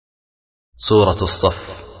سورة الصف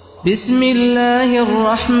بسم الله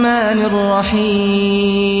الرحمن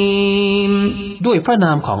الرحيم ด้วยพระน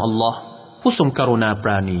ามของอัลลอฮ์ผู้ทรงกรุณาป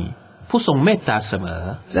ราณีผู้ทรงเมตตาเสมอ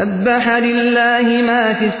سبح لله ما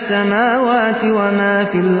في السماوات وما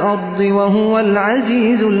في الأرض وهو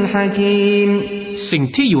العزيز الحكيم สิ่ง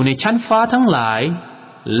ที่อยู่ในชั้นฟ้าทั้งหลาย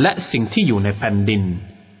และสิ่งที่อยู่ในแผ่นดิน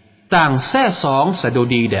ต่างแท้สองสดุ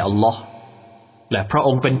ดีแด่อัลลอฮ์และพระอ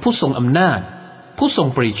งค์เป็นผู้ทรงอำนาจผู้ทรง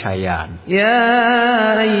ปริชาญาณยา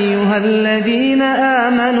อัยยูฮัลลดีนอา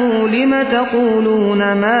มานูลิมะตะกูลูน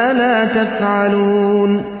มาลาตัฟอะลู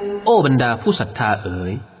นโอ้บรรดาผู้ศรัทธาเอ๋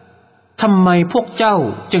ยทำไมพวกเจ้า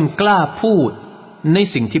จึงกล้าพูดใน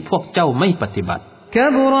สิ่งที่พวกเจ้าไม่ปฏิบัติ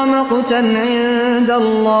كبر مقتا عند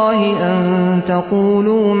الله أن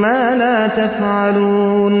تقولوا ما لا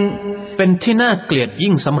تفعلون เป็นที่น่าเกลียด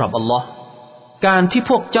ยิ่งสำหรับอัลลอฮ์การที่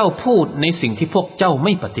พวกเจ้าพูดในสิ่งที่พวกเจ้าไ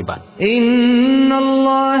ม่ปฏิบัติอินนัล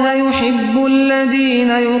ลอฮะยุฮิบบุลลดี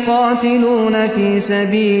นยุกาติลูนฟีซะ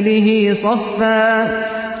บีลิฮิซัฟฟา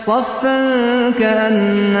صفا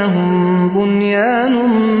كأنهم بنيان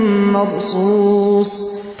مرصوص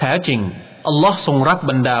แท้จริงอัลลอฮ์ทรงรัก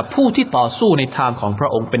บรรดาผู้ที่ต่อสู้ในทางของพระ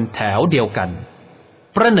องค์เป็นแถวเดียวกัน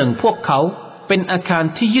ประหนึ่งพวกเขาเป็นอาคาร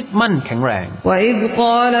ที่ยึดมั่นแข็งแรง وإذ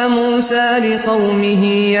قال موسى لقومه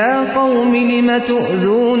يا قوم لم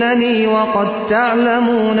تؤذونني وقد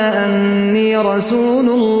تعلمون أني رسول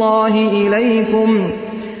الله إليكم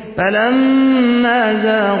فلما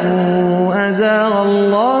زاغوا أزاغ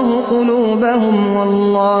الله قلوبهم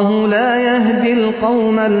والله لا يهدي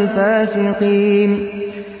القوم الفاسقين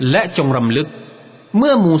และจงรำลึกเ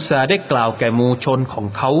มื่อมูซาได้กล่าวแก่หมู่ชนของ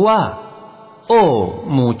เขาว่าโอ้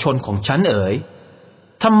หมู่ชนของฉันเอ๋ย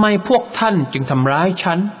ทำไมพวกท่านจึงทำร้าย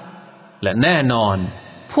ฉันและแน่นอน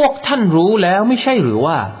พวกท่านรู้แล้วไม่ใช่หรือ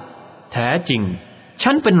ว่าแท้จริง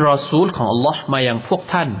ฉันเป็นรอซูลของอัลลอฮ์มายังพวก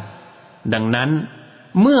ท่านดังนั้น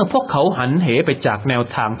เมื่อพวกเขาหันเหไปจากแนว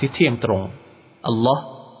ทางที่เที่ยงตรงอัลลอฮ์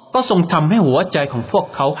ก็ทรงทำให้หัวใจของพวก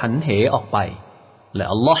เขาหันเหออกไปและ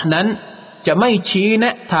อัลลอฮ์นั้นจะไม่ชี้แน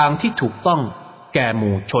ะทางที่ถูกต้องแก่ห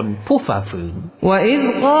มู่ชนผู้ฝ่าฝืน وإذ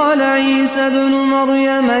قال عيسى ابن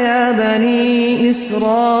مريم يا بني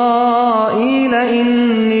إسرائيل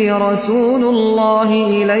إني رسول الله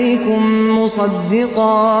إليكم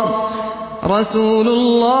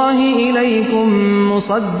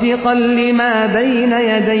مصدقا لما بين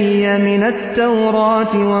يدي من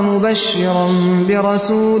التوراة ومبشرا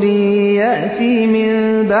برسول يأتي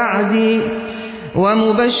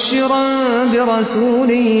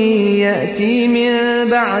من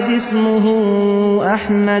بعد اسمه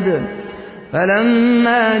أحمد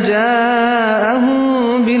فلما جاءهم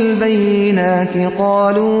بالبينات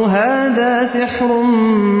قالوا هذا سحر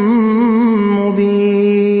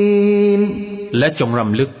مبين และจงร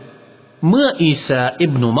ำลึกเมื่ออีสาอิ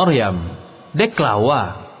บนุมารยมได้กล่าวว่า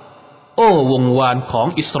โอ้วงวานของ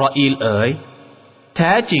อิสราเอลเอ๋ยแ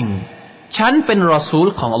ท้จริงฉันเป็นรอซูล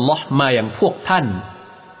ของอัลลอฮ์มาอย่างพวกท่าน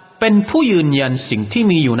เป็นผู้ยืนยันสิ่งที่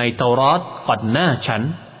มีอยู่ในเตารอตก่อนหน้าฉัน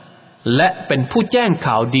และเป็นผู้แจ้ง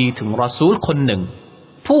ข่าวดีถึงรอซูลคนหนึ่ง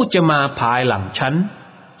ผู้จะมาภายหลังฉัน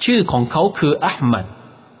ชื่อของเขาคืออะห์มัด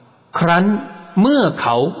ครั้นเมื่อเข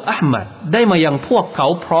าอะห์มัดได้มายังพวกเขา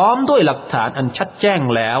พร้อมด้วยหลักฐานอันชัดแจ้ง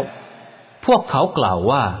แล้วพวกเขากล่าว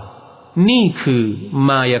ว่านี่คือ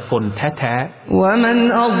มายากลแท้ๆ ومن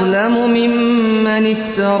أظلم ممن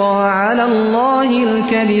افترى على الله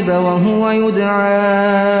الكذب وهو يدعى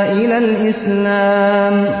إلى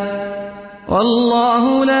الإسلام والله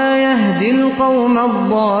لا يهدي القوم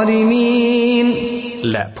الظالمين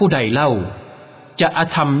และผู้ใดเล่าจะอ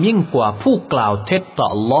ธรรมยิ่งกว่าผู้กล่าวเท็จต่อ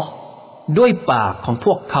อัลลอฮ์ด้วยปากของพ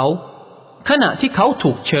วกเขาขณะที่เขา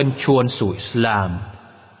ถูกเชิญชวนสู่อิสลาม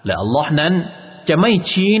และอัลลอฮ์นั้นจะไม่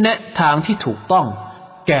ชี้แนะทางที่ถูกต้อง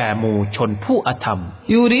แก่หมู่ชนผู้อธรรม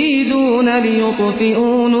ยูรีดูนลิยุตฟิ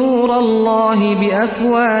อูนูรัลลอฮิบิอัฟ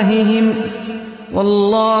วาฮิฮิมวัล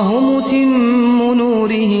ลอฮุมุติมมุนู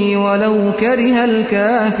ริฮิวะลาคริฮัลก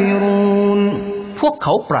าฟิรูนพวกเข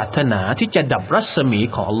าปรารถนาที่จะดับรัศมี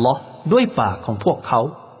ของอัลลอฮ์ด้วยปากของพวกเขา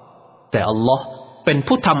แต่อัลลอฮ์เป็น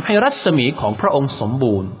ผู้ทำให้รัศมีของพระองค์สม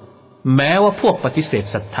บูรณ์แม้ว่าพวกปฏิเสธ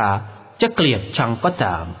ศรัทธาจะเกลียดชังก็ต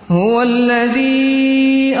ามฮุวัลลซี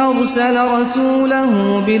อัรซะลรอซูลฮู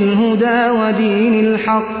บิลฮุดาวะดีนิล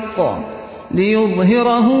ฮักลิยุฎฮิ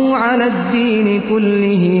รฮูอะลัดดีนคุล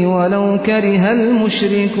ลิฮิวะลาคริฮัลมุช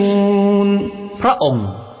ริกูนพระองค์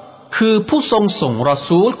คือผู้ทรงส่งรอ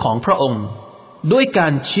ซูลของพระองค์ด้วยกา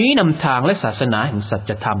รชี้นำทางและศาสนาแห่งสั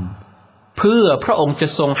จธรรมเพื่อพระองค์จะ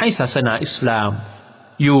ทรงให้ศาสนาอิสลาม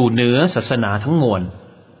อยู่เหนือศาสนาทั้งมวล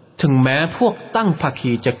ถึงแม้พวกตั้งภา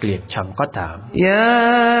คีจะเกลียดชังก็ตามยา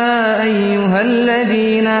อัยยูฮัลล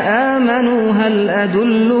ดีนอามานูฮัลอดุ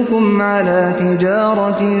ลลุกุมอะลาติจาร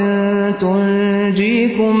ตินตุนจี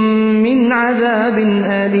กุมมินอะซาบิน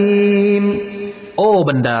อะลีมโอ้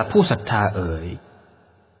บรรดาผู้ศรัทธาเอ๋ย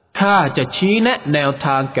ข้าจะชี้แนะแนวท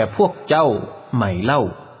างแก่พวกเจ้าไหมเล่า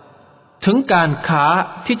ถึงการค้า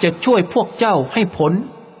ที่จะช่วยพวกเจ้าให้พ้น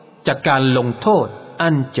จากการลงโทษอั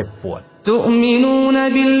นเจ็บปวดتؤمنون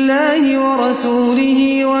بالله ورسوله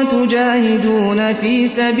وتجاهدون في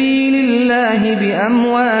سبيل الله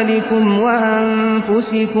بأموالكم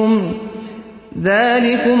وأنفسكم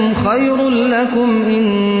ذلكم خير لكم إن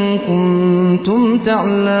كنتم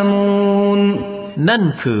تعلمون นั่น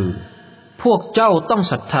คือพวกเจ้าต้อง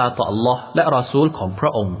ศรัทธาต่อ Allah และรอซูลของพร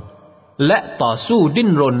ะองค์และต่อสู้ดิ้น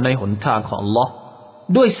รนในหนทางของ Allah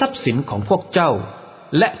ด้วยทรัพย์สินของพวกเจ้า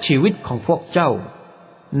และชีวิตของพวกเจ้า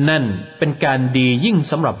นั่นเป็นการดียิ่ง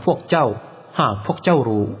สำหรับพวกเจ้าหากพวกเจ้า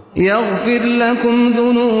รู้ยัฆฟิรละกุมซุ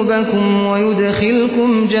นูบะกุมวะยุดคิลกุม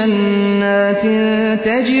จันนาตินต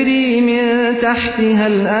ะจรีมินตัห์ติ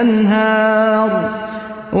ฮัลอันฮาร์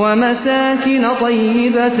วะมะซาคินฏอย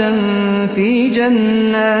บะตันฟีจัน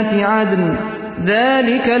นาติอะดนซา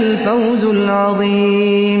ลิกัลฟาวซุลอะ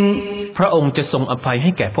ซีมพระองค์จะทรงอภัยใ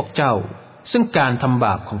ห้แก่พวกเจ้าซึ่งการทำบ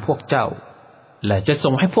าปของพวกเจ้าและจะทร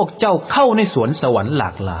งให้พวกเจ้าเข้าในสวนสวรรค์หลา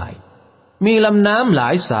กหลายมีลำน้ำหลา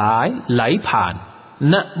ยสายไหลผ่าน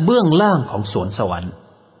ณเบื้องล่างของสวนสวรรค์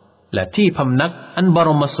และที่พำนักอันบร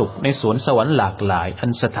มสุขในสวนสวรรค์หลากหลายอั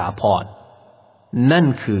นสถาพรนั่น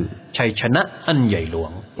คือชัยชนะอันใหญ่หลว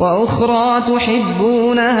งวะอุคราตุฮิบบู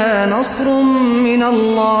นฮานัศรุมมินัล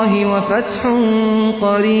ลอฮิวะฟัตฮุนก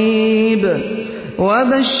อรีบวะ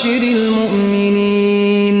บัชชิริลมุอ์มิ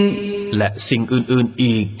นีนและสิ่งอื่นๆ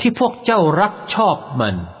อีกที่พวกเจ้ารักชอบมั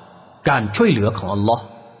นการช่วยเหลือของอัลลอฮ์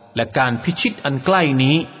และการพิชิตอันใกล้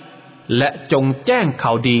นี้และจงแจ้งข่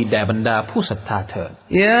าวดีแด่บรรดาผู้ศรัทธาเถิด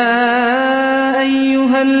ยาอัยยู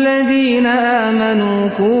ฮัลลดีนอามานู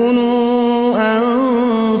คูนูอัน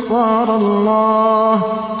ซารัลลอฮ์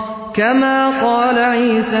كما قال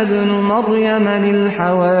عيسى ابن مريم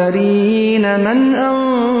للحواريين من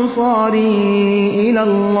أنصاري إلى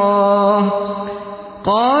الله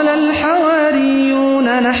قال الحواريون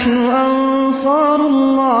نحن أنصار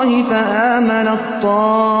الله فآمنت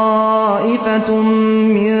طائفة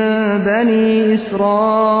من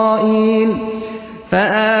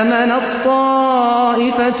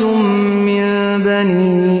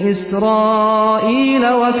بني إسرائيل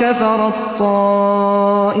وكفرت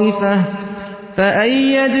طائفة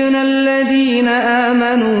فأيدنا الذين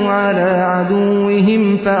آمنوا على عدوهم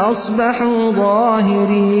فأصبحوا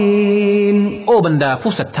ظاهرين โอ้บรรดา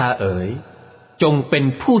ผู้ศรัทธาเอ๋ยจงเป็น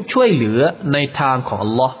ผู้ช่วยเหลือในทางของอั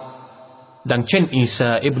ลลอฮ์ดังเช่นอีซ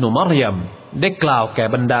าอิบนุมารยมได้กล่าวแก่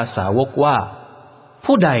บรรดาสาวกว่า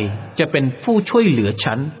ผู้ใดจะเป็นผู้ช่วยเหลือ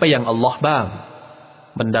ฉันไปยังอัลลอฮ์บ้าง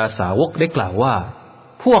บรรดาสาวกได้กล่าวว่า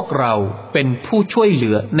พวกเราเป็นผู้ช่วยเห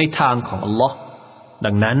ลือในทางของอัลลอฮ์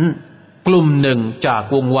ดังนั้นกลุ่มหนึ่งจาก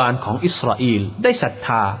วงวานของอิสราเอลได้ศรัทธ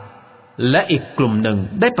าและอีกกลุ่มหนึ่ง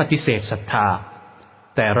ได้ปฏิเสธศรัทธา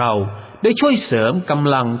แต่เราได้ช่วยเสริมก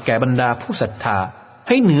ำลังแก่บรรดาผู้ศรัทธาใ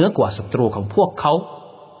ห้เหนือกว่าศัตรูของพวกเขา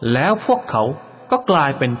แล้วพวกเขาก็กลา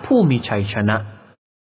ยเป็นผู้มีชัยชนะ